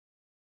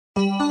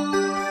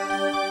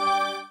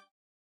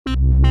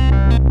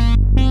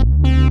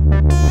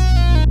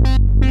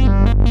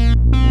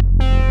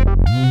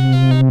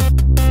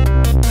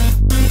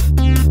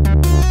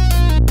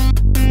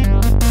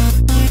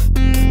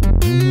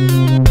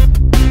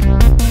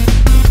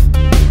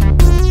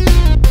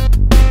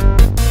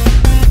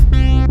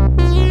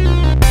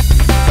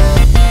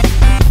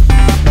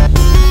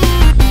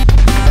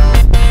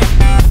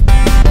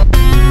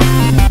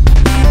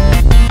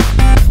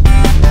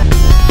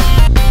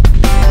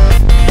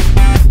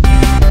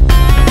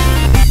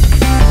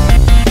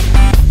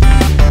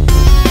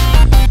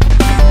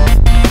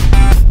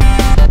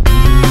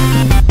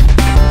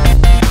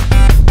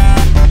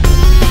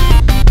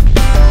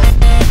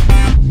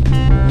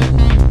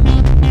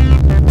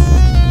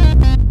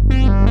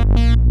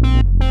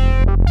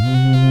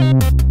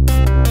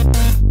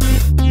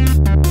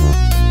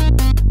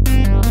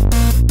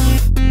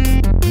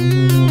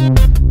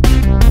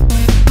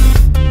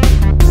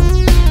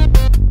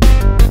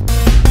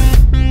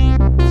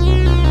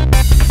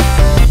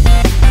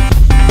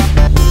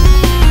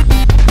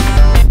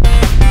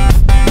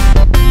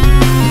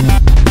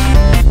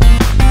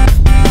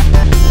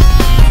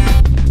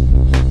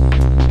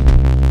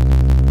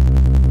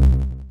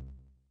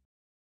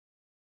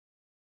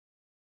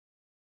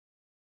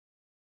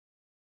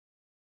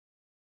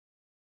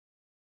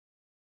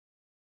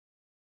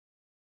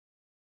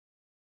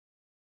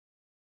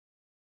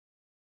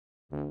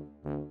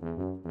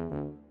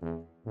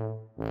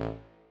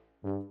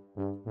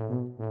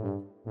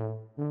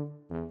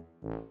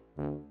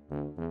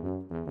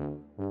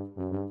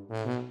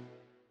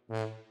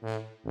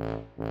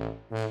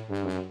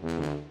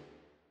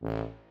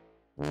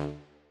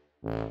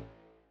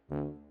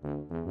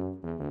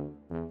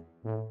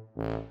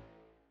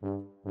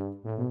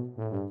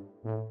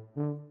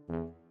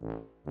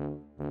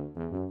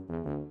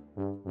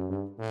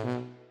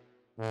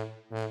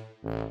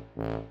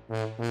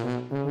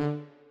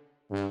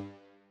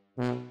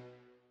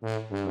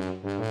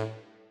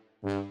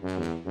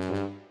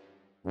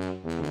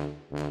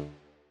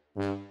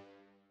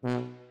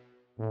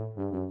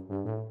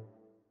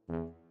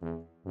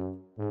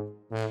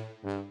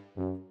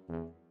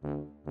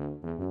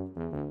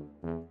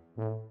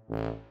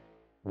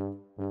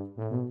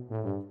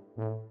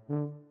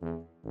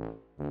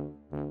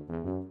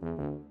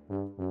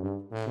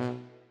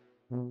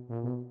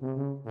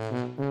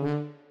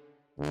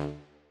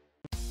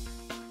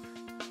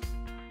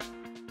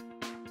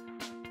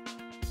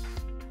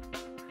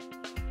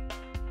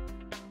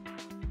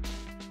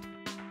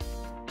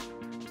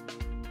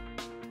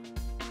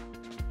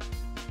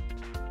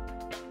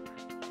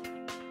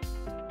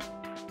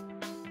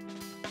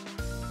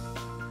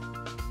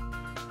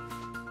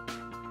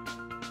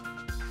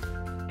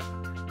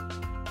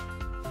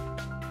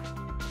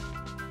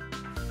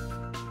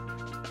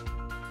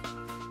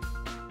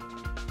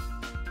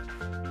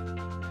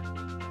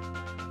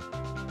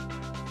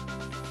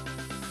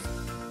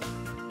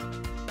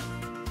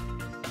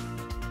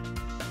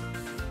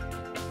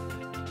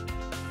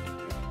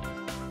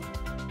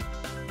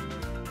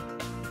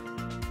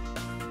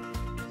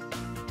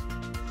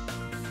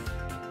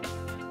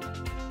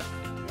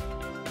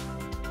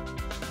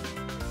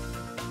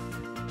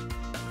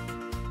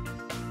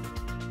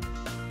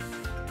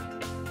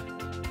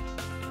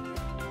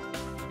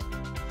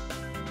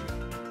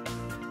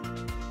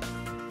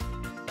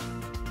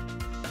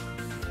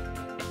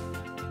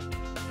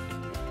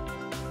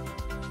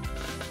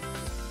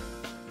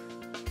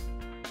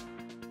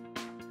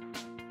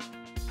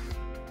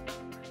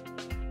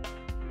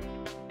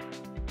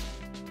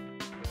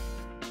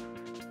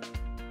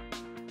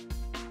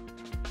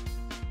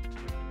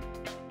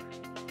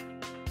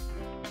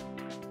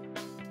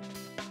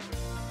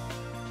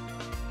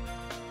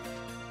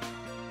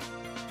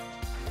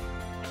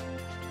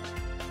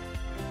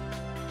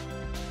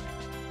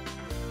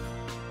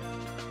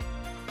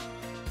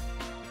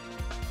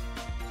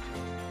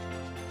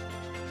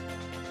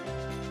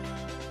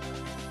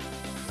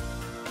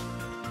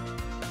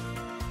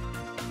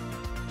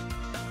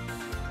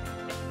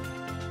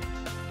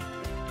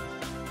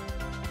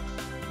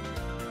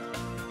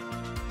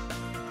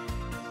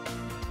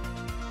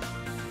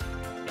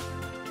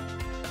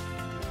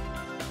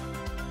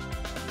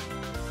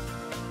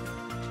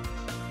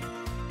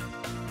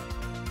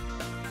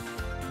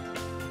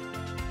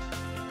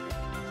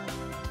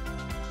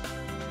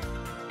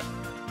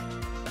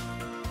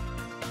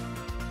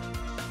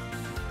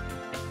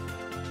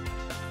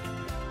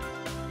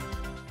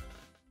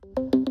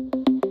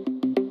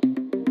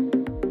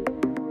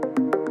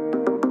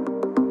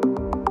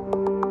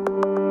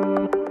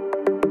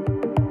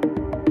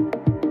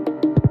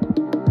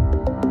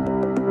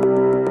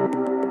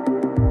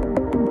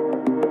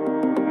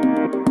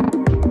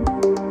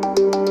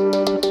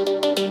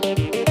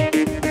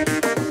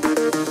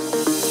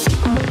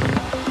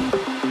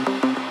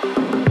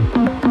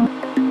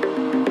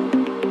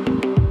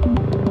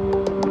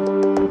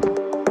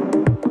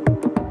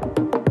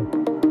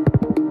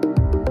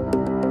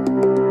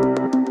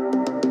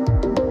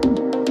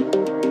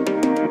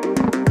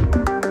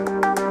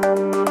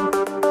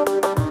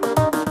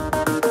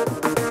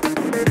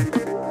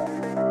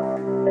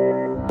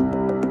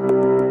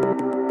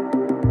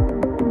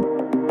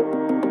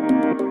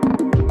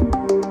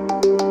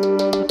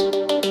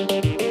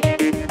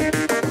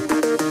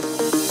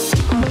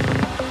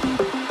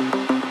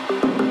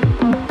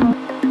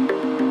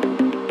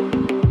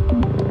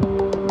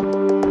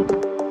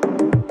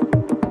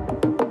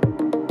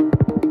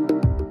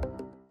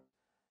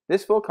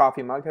This full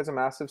coffee mug has a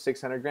mass of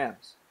 600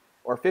 grams,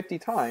 or 50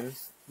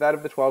 times that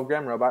of the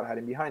 12-gram robot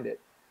hiding behind it.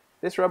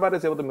 This robot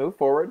is able to move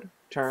forward,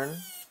 turn,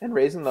 and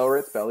raise and lower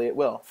its belly at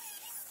will.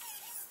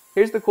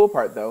 Here's the cool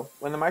part though,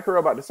 when the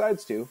microrobot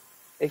decides to,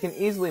 it can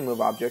easily move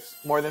objects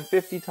more than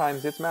 50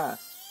 times its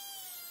mass.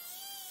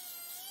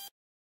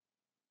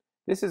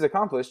 This is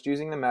accomplished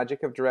using the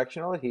magic of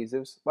directional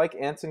adhesives like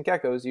ants and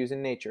geckos use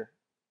in nature.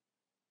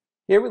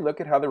 Here we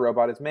look at how the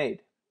robot is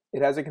made.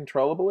 It has a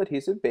controllable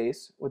adhesive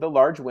base with a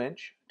large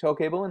winch, tow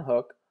cable and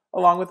hook,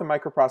 along with a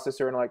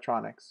microprocessor and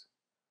electronics.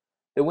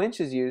 The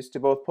winch is used to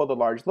both pull the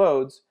large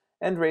loads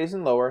and raise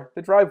and lower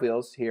the drive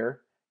wheels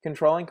here,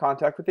 controlling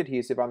contact with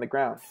adhesive on the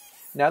ground.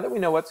 Now that we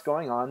know what's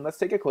going on, let's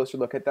take a closer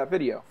look at that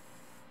video.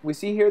 We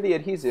see here the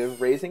adhesive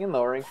raising and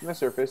lowering from the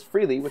surface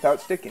freely without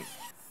sticking.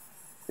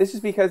 This is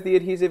because the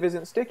adhesive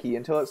isn't sticky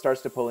until it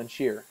starts to pull and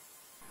shear.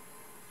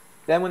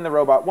 Then when the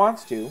robot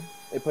wants to,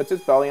 it puts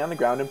its belly on the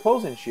ground and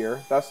pulls and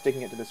shear, thus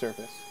sticking it to the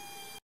surface.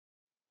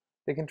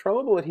 The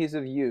controllable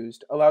adhesive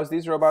used allows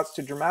these robots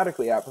to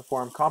dramatically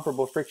outperform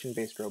comparable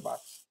friction-based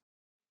robots.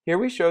 Here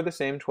we show the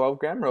same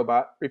 12-gram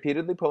robot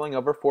repeatedly pulling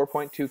over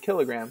 4.2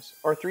 kilograms,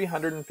 or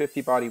 350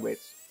 body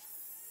weights.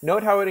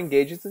 Note how it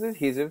engages its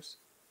adhesives,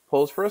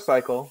 pulls for a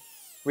cycle,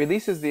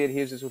 releases the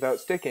adhesives without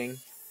sticking,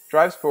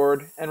 drives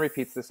forward, and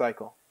repeats the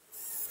cycle.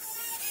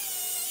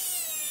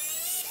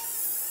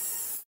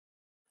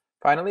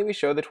 Finally, we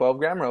show the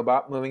 12-gram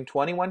robot moving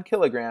 21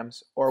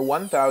 kilograms, or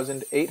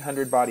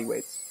 1,800 body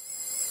weights.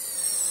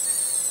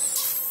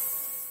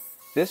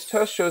 This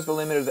test shows the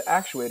limit of the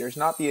actuators,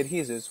 not the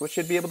adhesives, which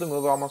should be able to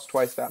move almost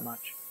twice that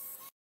much.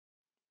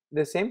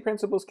 The same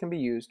principles can be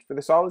used for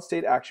the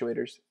solid-state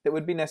actuators that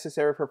would be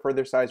necessary for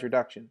further size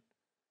reduction.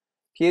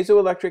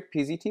 Piezoelectric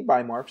PZT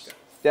bimorphs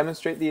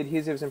demonstrate the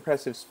adhesive's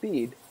impressive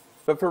speed,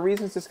 but for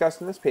reasons discussed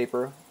in this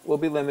paper, will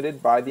be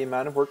limited by the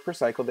amount of work per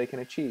cycle they can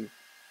achieve.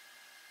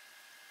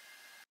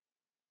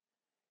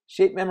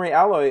 Shape memory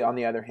alloy, on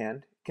the other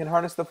hand, can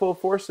harness the full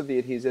force of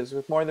the adhesives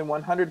with more than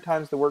 100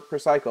 times the work per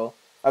cycle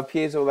of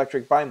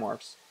piezoelectric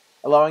bimorphs,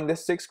 allowing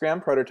this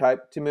 6-gram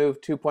prototype to move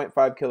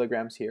 2.5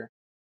 kilograms here.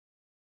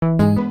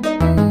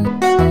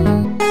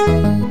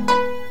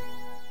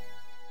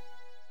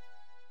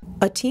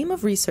 A team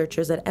of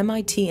researchers at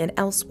MIT and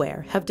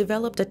elsewhere have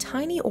developed a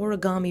tiny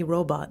origami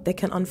robot that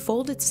can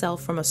unfold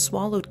itself from a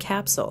swallowed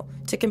capsule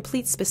to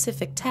complete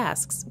specific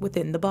tasks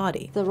within the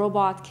body. The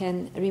robot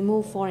can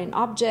remove foreign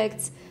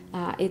objects,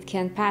 it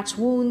can patch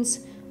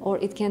wounds, or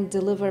it can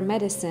deliver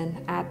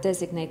medicine at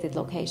designated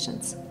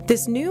locations.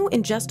 This new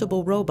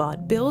ingestible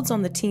robot builds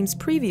on the team's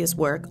previous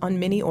work on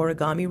mini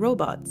origami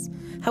robots.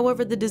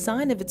 However, the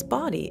design of its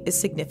body is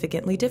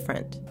significantly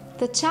different.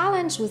 The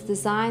challenge with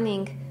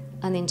designing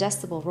an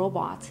ingestible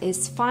robot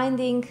is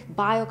finding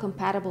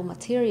biocompatible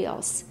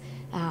materials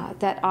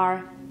that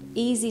are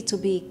easy to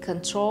be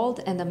controlled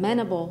and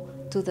amenable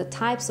to the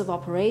types of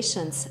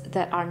operations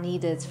that are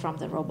needed from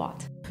the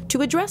robot.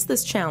 To address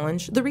this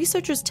challenge, the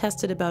researchers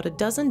tested about a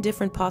dozen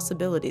different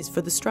possibilities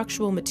for the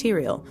structural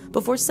material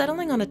before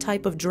settling on a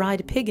type of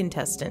dried pig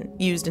intestine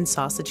used in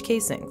sausage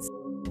casings.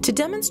 To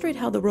demonstrate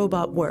how the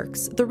robot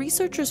works, the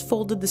researchers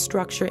folded the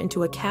structure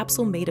into a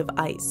capsule made of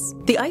ice.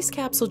 The ice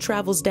capsule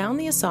travels down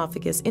the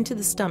esophagus into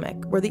the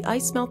stomach, where the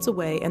ice melts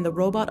away and the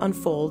robot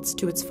unfolds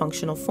to its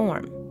functional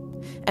form.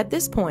 At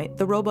this point,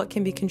 the robot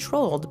can be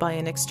controlled by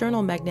an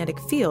external magnetic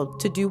field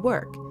to do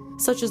work,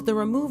 such as the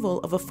removal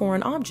of a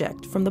foreign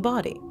object from the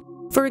body.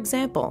 For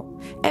example,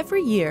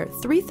 every year,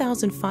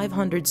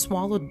 3,500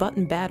 swallowed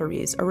button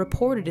batteries are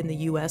reported in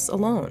the US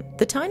alone.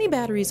 The tiny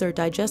batteries are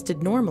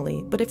digested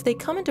normally, but if they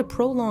come into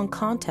prolonged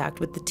contact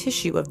with the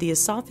tissue of the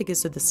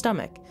esophagus or the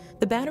stomach,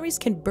 the batteries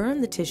can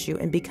burn the tissue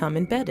and become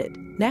embedded.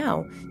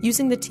 Now,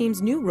 using the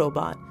team's new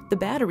robot, the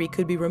battery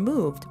could be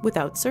removed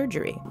without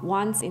surgery.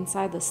 Once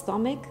inside the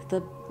stomach,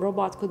 the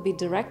robot could be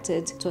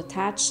directed to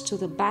attach to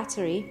the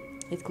battery.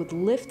 It could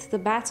lift the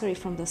battery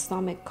from the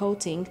stomach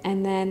coating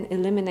and then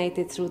eliminate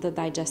it through the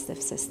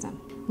digestive system.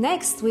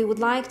 Next, we would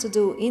like to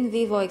do in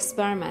vivo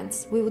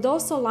experiments. We would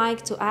also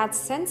like to add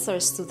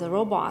sensors to the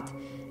robot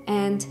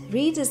and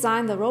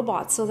redesign the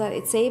robot so that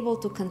it's able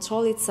to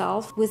control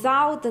itself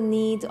without the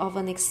need of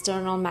an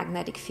external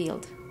magnetic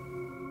field.